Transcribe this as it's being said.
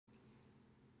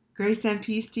Grace and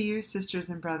peace to you,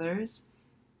 sisters and brothers.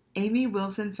 Amy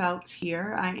Wilson Feltz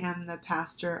here. I am the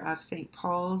pastor of St.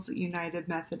 Paul's United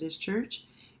Methodist Church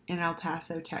in El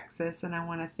Paso, Texas, and I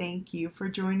want to thank you for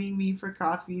joining me for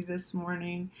coffee this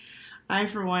morning. I,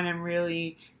 for one, am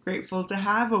really grateful to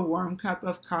have a warm cup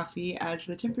of coffee as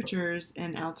the temperatures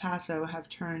in El Paso have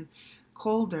turned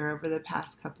colder over the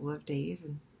past couple of days.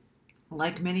 And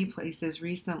like many places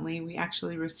recently, we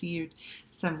actually received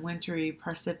some wintry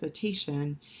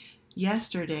precipitation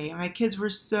yesterday. My kids were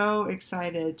so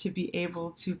excited to be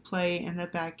able to play in the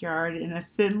backyard in a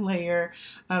thin layer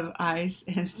of ice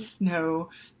and snow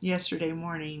yesterday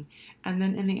morning. And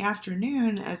then in the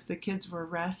afternoon, as the kids were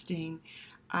resting,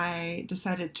 I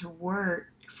decided to work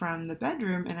from the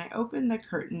bedroom, and I opened the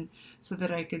curtain so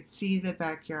that I could see the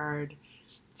backyard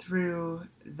through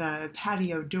the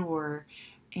patio door,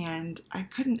 and I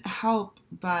couldn't help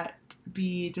but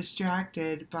be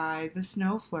distracted by the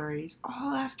snow flurries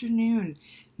all afternoon.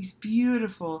 These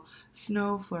beautiful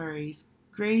snow flurries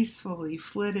gracefully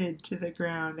flitted to the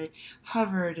ground. They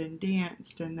hovered and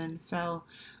danced and then fell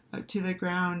to the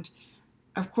ground.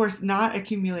 Of course, not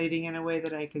accumulating in a way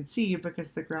that I could see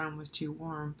because the ground was too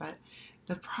warm, but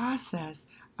the process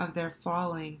of their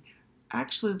falling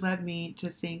actually led me to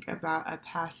think about a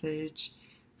passage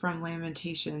from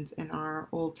Lamentations in our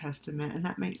Old Testament, and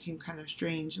that might seem kind of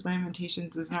strange.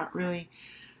 Lamentations is not really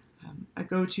a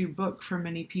go-to book for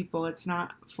many people. It's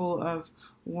not full of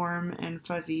warm and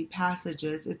fuzzy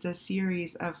passages. It's a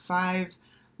series of 5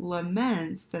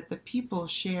 laments that the people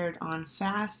shared on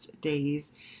fast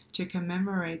days to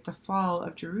commemorate the fall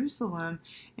of Jerusalem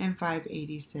in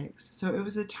 586. So it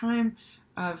was a time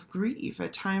of grief, a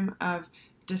time of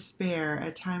despair,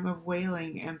 a time of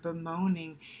wailing and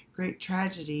bemoaning great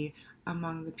tragedy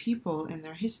among the people in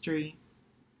their history.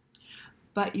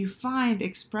 But you find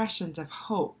expressions of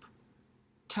hope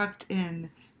tucked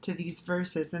in to these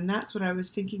verses, and that's what I was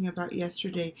thinking about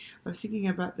yesterday. I was thinking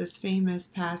about this famous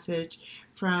passage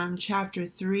from chapter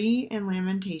 3 in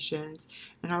Lamentations,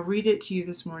 and I'll read it to you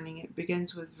this morning. It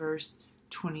begins with verse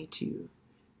 22.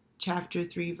 Chapter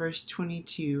 3, verse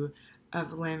 22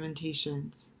 of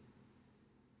Lamentations.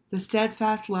 The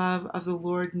steadfast love of the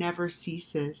Lord never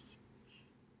ceases.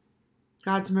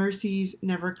 God's mercies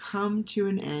never come to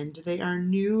an end. They are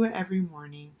new every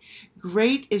morning.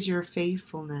 Great is your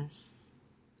faithfulness.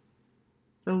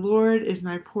 The Lord is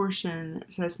my portion,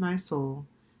 says my soul.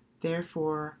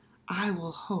 Therefore, I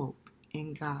will hope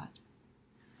in God.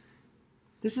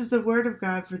 This is the word of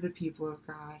God for the people of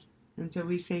God. And so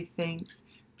we say thanks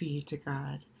be to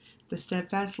God. The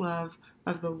steadfast love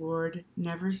of the Lord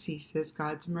never ceases.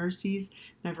 God's mercies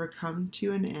never come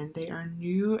to an end. They are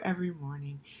new every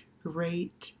morning.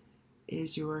 Great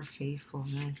is your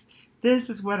faithfulness. This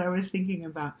is what I was thinking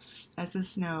about as the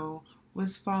snow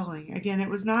was falling. Again, it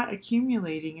was not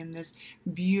accumulating in this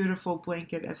beautiful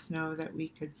blanket of snow that we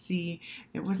could see.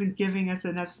 It wasn't giving us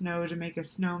enough snow to make a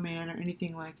snowman or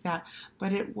anything like that,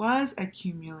 but it was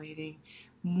accumulating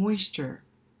moisture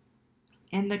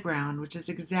in the ground, which is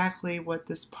exactly what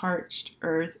this parched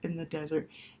earth in the desert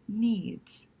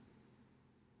needs.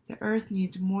 The earth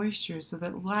needs moisture so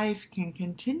that life can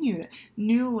continue, that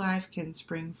new life can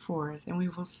spring forth, and we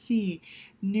will see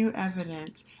new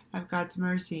evidence of God's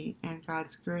mercy and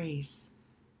God's grace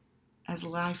as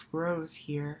life grows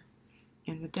here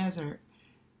in the desert.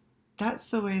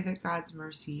 That's the way that God's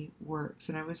mercy works,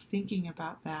 and I was thinking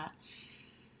about that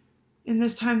in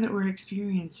this time that we're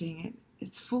experiencing it.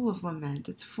 It's full of lament.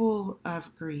 It's full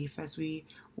of grief as we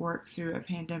work through a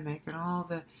pandemic and all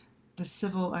the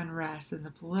civil unrest and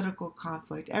the political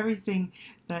conflict, everything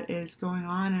that is going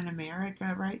on in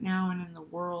America right now and in the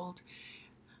world.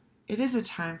 It is a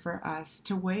time for us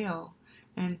to wail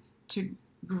and to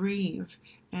grieve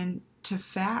and to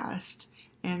fast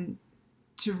and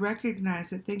to recognize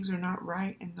that things are not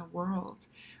right in the world.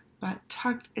 But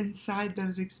tucked inside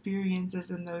those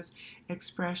experiences and those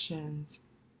expressions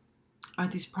are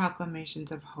these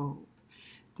proclamations of hope,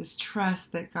 this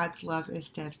trust that God's love is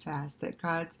steadfast, that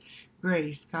God's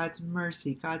grace, God's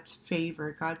mercy, God's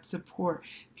favor, God's support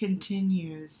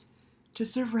continues to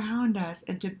surround us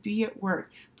and to be at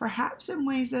work, perhaps in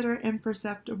ways that are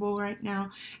imperceptible right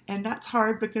now. And that's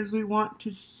hard because we want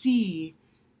to see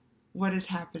what is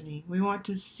happening. We want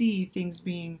to see things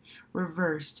being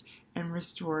reversed and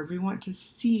restored. We want to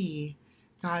see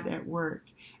God at work.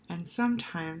 And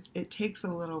sometimes it takes a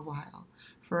little while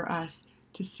for us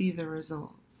to see the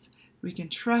results. We can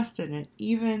trust in it,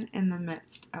 even in the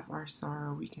midst of our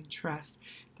sorrow. We can trust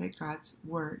that God's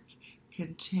work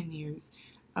continues,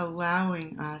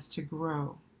 allowing us to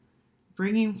grow,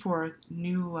 bringing forth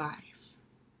new life.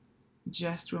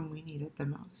 just when we need it the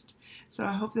most. So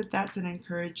I hope that that's an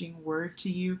encouraging word to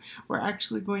you. We're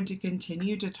actually going to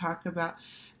continue to talk about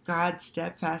God's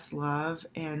steadfast love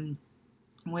and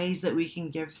ways that we can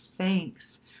give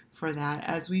thanks for that.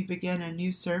 As we begin a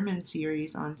new sermon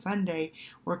series on Sunday,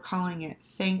 we're calling it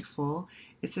Thankful.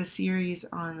 It's a series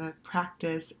on the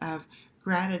practice of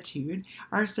gratitude.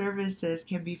 Our services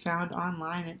can be found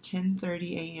online at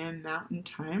 10:30 a.m. Mountain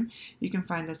Time. You can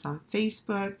find us on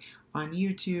Facebook, on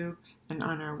YouTube, and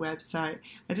on our website.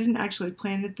 I didn't actually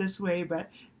plan it this way, but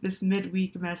this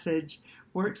midweek message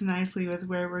works nicely with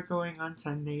where we're going on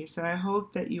Sunday. So I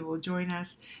hope that you will join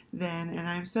us then, and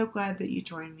I'm so glad that you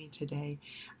joined me today.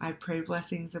 I pray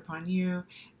blessings upon you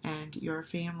and your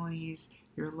families,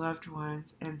 your loved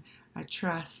ones, and I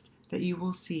trust that you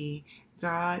will see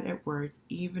God at work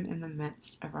even in the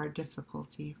midst of our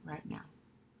difficulty right now.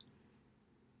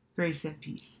 Grace and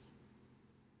peace.